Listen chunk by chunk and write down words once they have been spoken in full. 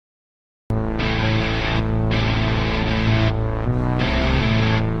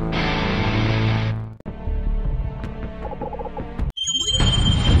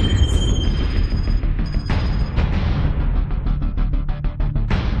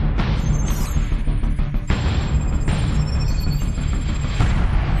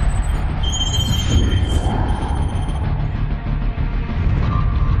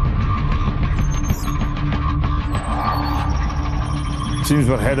Seems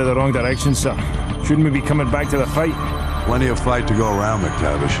we're headed the wrong direction, sir. Shouldn't we be coming back to the fight? Plenty of fight to go around,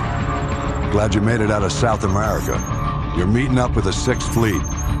 McTavish. Glad you made it out of South America. You're meeting up with the 6th Fleet,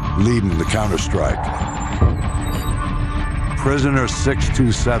 leading the counterstrike. Prisoner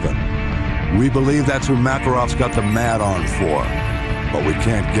 627. We believe that's who Makarov's got the mad on for, but we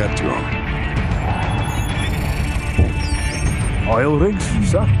can't get to him. Oil rigs,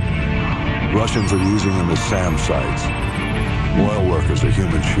 sir? Russians are using them as SAM sites. Oil workers are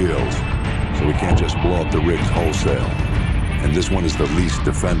human shields, so we can't just blow up the rigs wholesale. And this one is the least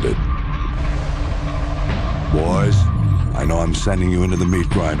defended. Boys, I know I'm sending you into the meat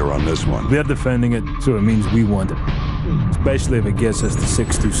grinder on this one. We're defending it, so it means we want it. Especially if it gets us to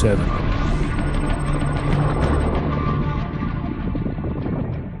 627.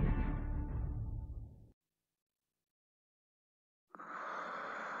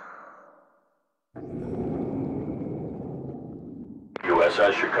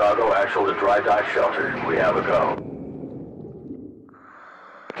 USS Chicago, actual to dry dock shelter. We have a go.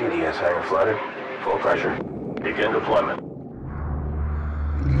 TDS hangar flooded. Full pressure. Begin deployment.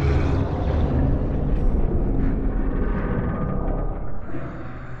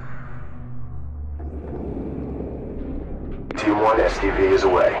 Team 1 STV is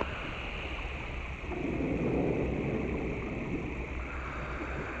away.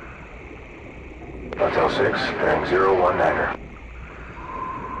 Hotel 6, bearing 019er.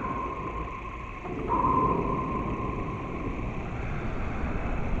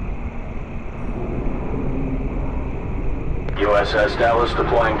 USS Dallas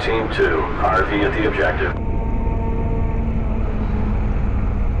deploying Team 2. RV at the objective.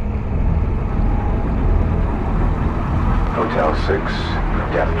 Hotel 6,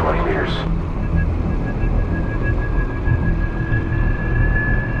 depth 20 meters.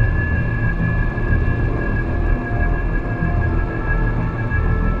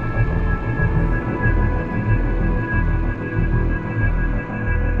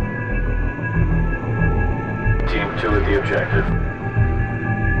 Team 2 at the objective.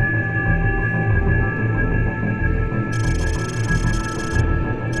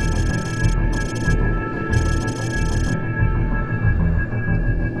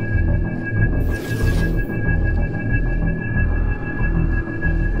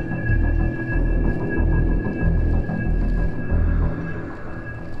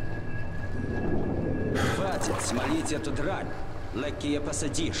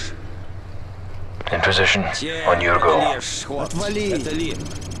 In position, on your go. Отвали!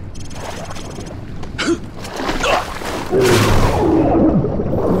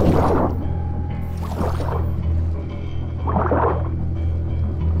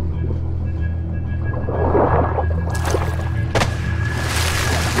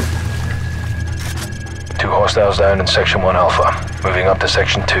 2 hostiles down in Section 1 Alpha. Moving up to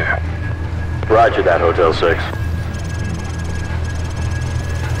Section 2. Roger that, Hotel 6.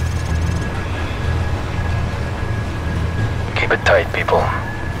 Keep it tight, people.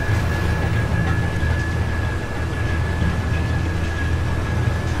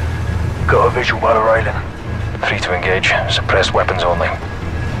 Got a visual while arriving. Free to engage. Suppressed weapons only.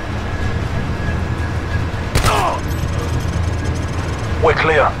 We're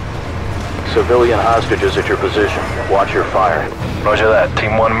clear. Civilian hostages at your position. Watch your fire. Roger that.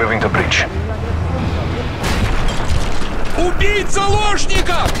 Team 1 moving to breach. Убить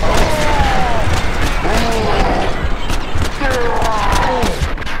заложников!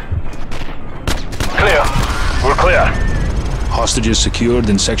 Clear. We're clear. Hostages secured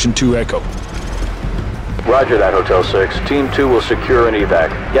in Section 2 Echo. Roger that, Hotel 6. Team 2 will secure an evac.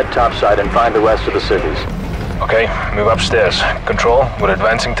 Get topside and find the rest of the civvies. Okay, move upstairs. Control, we're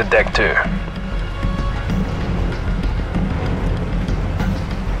advancing to Deck 2.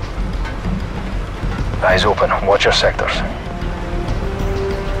 Eyes open. Watch your sectors.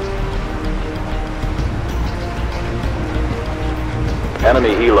 Enemy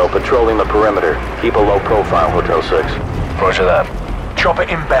helo patrolling the perimeter. Keep a low profile, Hotel 6. Roger that. Chopper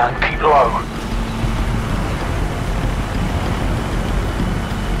inbound, keep low.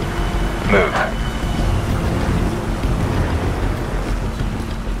 Move.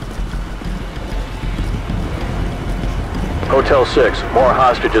 Hotel 6, more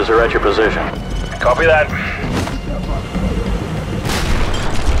hostages are at your position. Copy that.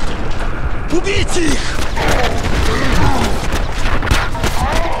 Убейте их!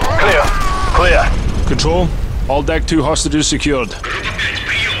 Clear. Clear. Control, all Deck 2 hostages secured.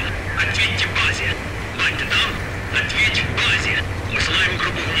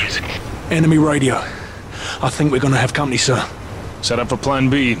 Enemy radio. I think we're gonna have company, sir. Set up for Plan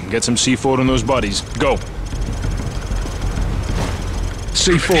B. Get some C4 on those bodies. Go.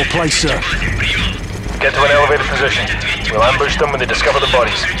 C4 place, sir. Get to an elevated position. We'll ambush them when they discover the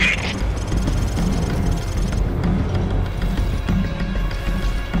bodies.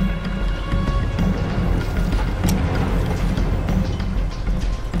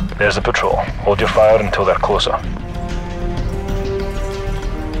 There's the patrol. Hold your fire until they're closer.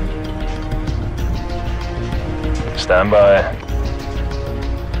 Stand by.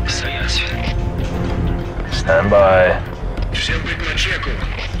 Stand by.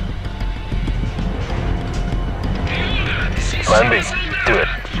 Plan B. Do it.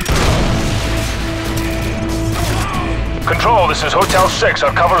 Control, this is Hotel 6.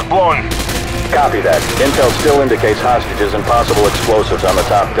 Our cover's blown. Copy that. Intel still indicates hostages and possible explosives on the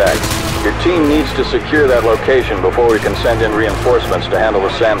top deck. Your team needs to secure that location before we can send in reinforcements to handle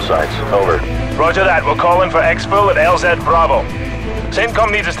the SAM sites. Over. Roger that. We'll call in for exfil at LZ Bravo.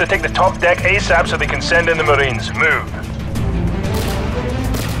 CENTCOM needs us to take the top deck ASAP so they can send in the Marines. Move.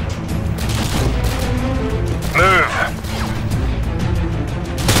 Move.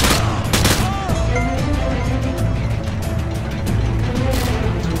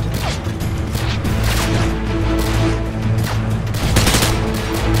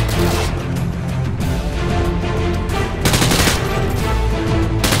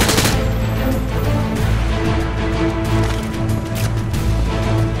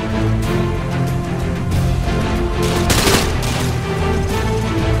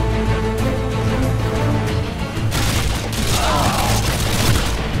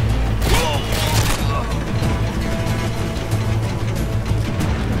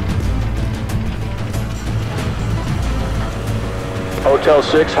 Hotel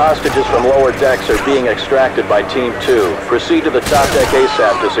 6, hostages from lower decks are being extracted by Team 2. Proceed to the top deck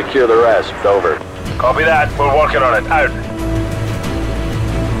ASAP to secure the rest. Over. Copy that. We're working on it. Out.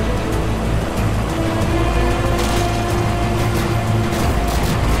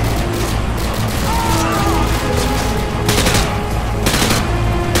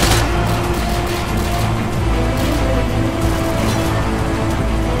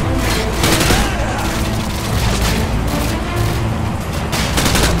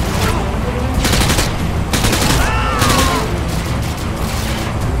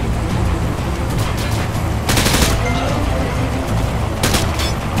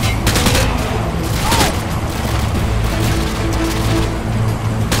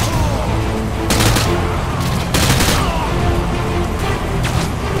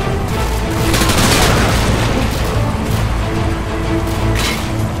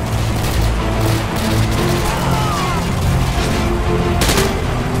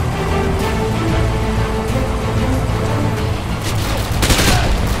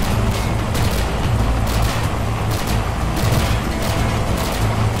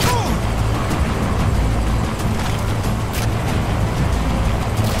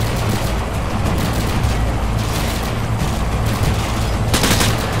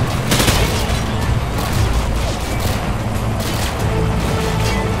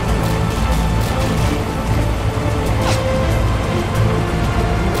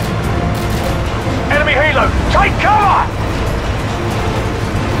 Take cover!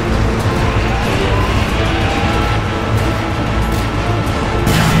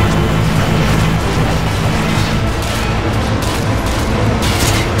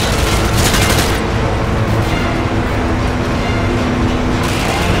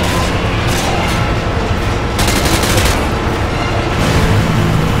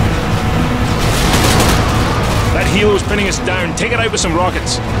 That helo's pinning us down. Take it out with some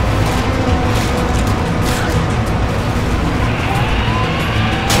rockets.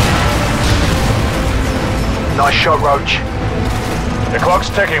 Nice shot, Roach. The clock's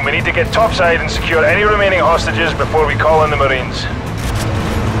ticking. We need to get topside and secure any remaining hostages before we call in the Marines.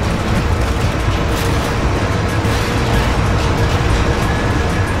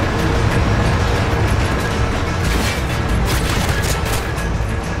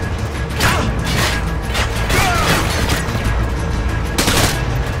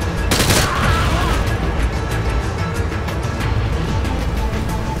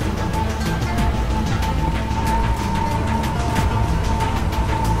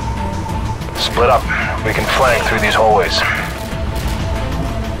 Split up. We can flank through these hallways.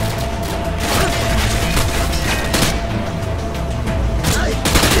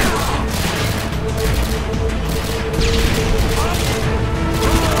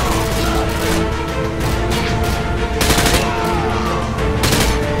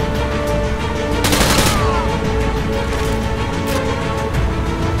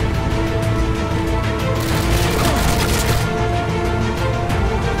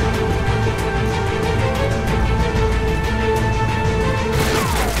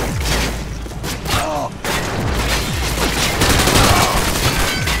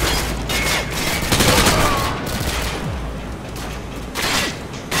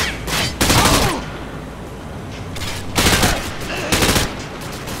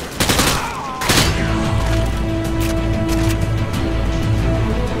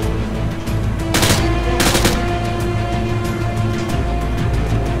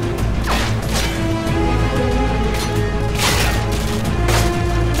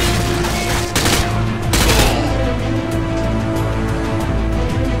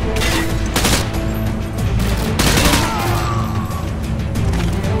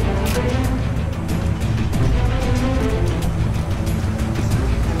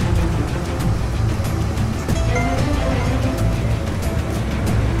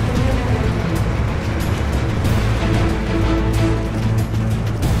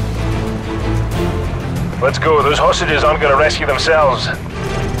 go. Those hostages aren't gonna rescue themselves.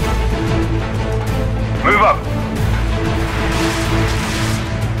 Move up.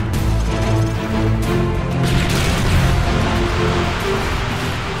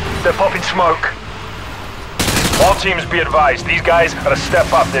 They're popping smoke. All teams be advised, these guys are a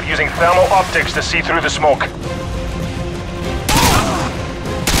step up. They're using thermal optics to see through the smoke.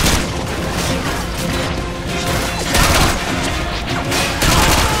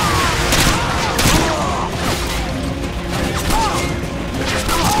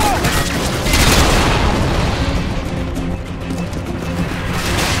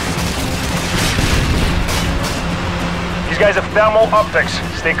 These guys have thermal optics.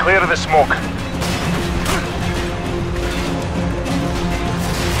 Stay clear of the smoke.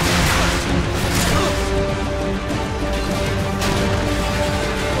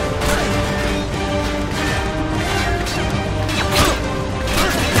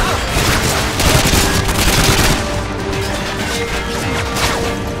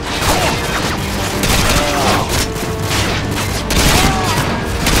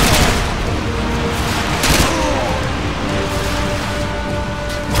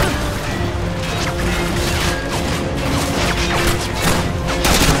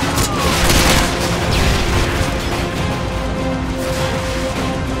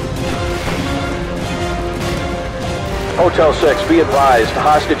 Hotel 6, be advised,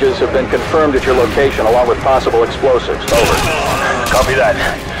 hostages have been confirmed at your location along with possible explosives. Over. Copy that.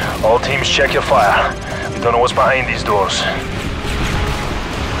 All teams check your fire. We don't know what's behind these doors.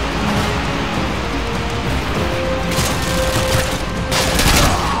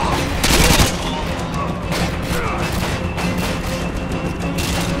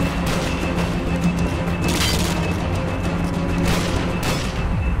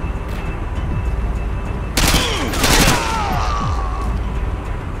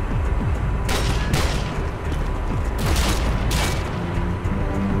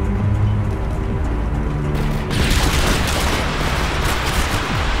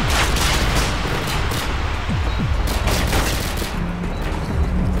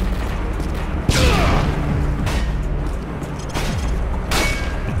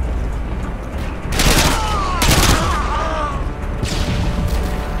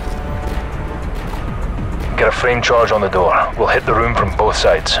 Get a frame charge on the door. We'll hit the room from both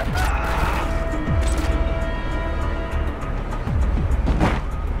sides.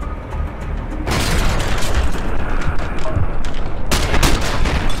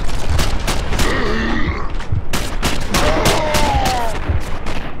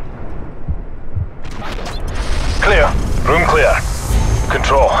 Clear. Room clear.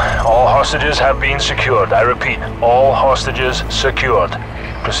 Control. All hostages have been secured. I repeat, all hostages secured.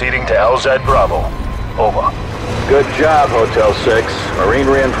 Proceeding to LZ Bravo. Over. Good job, Hotel 6. Marine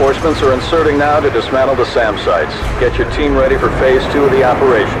reinforcements are inserting now to dismantle the SAM sites. Get your team ready for Phase 2 of the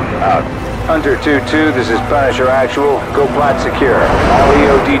operation. Out. Hunter 2-2, this is Punisher Actual. Go plat secure. All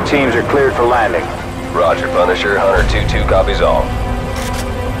EOD teams are cleared for landing. Roger, Punisher. Hunter 2-2 copies all.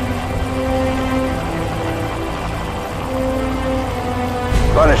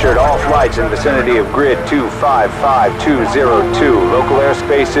 Punisher, all flights in vicinity of grid 255202. Local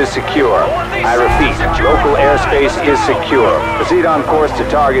airspace is secure. I repeat, local airspace is secure. Proceed on course to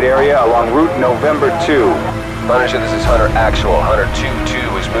target area along route November 2. Punisher, this is Hunter Actual. Hunter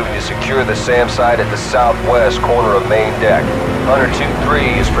 2-2 is moving to secure the SAM site at the southwest corner of main deck. Hunter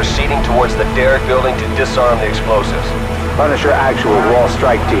 2-3 is proceeding towards the derrick building to disarm the explosives. Punisher Actual to all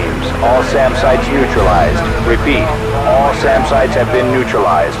strike teams. All SAM sites neutralized. Repeat, all SAM sites have been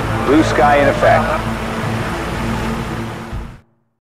neutralized. Blue sky in effect.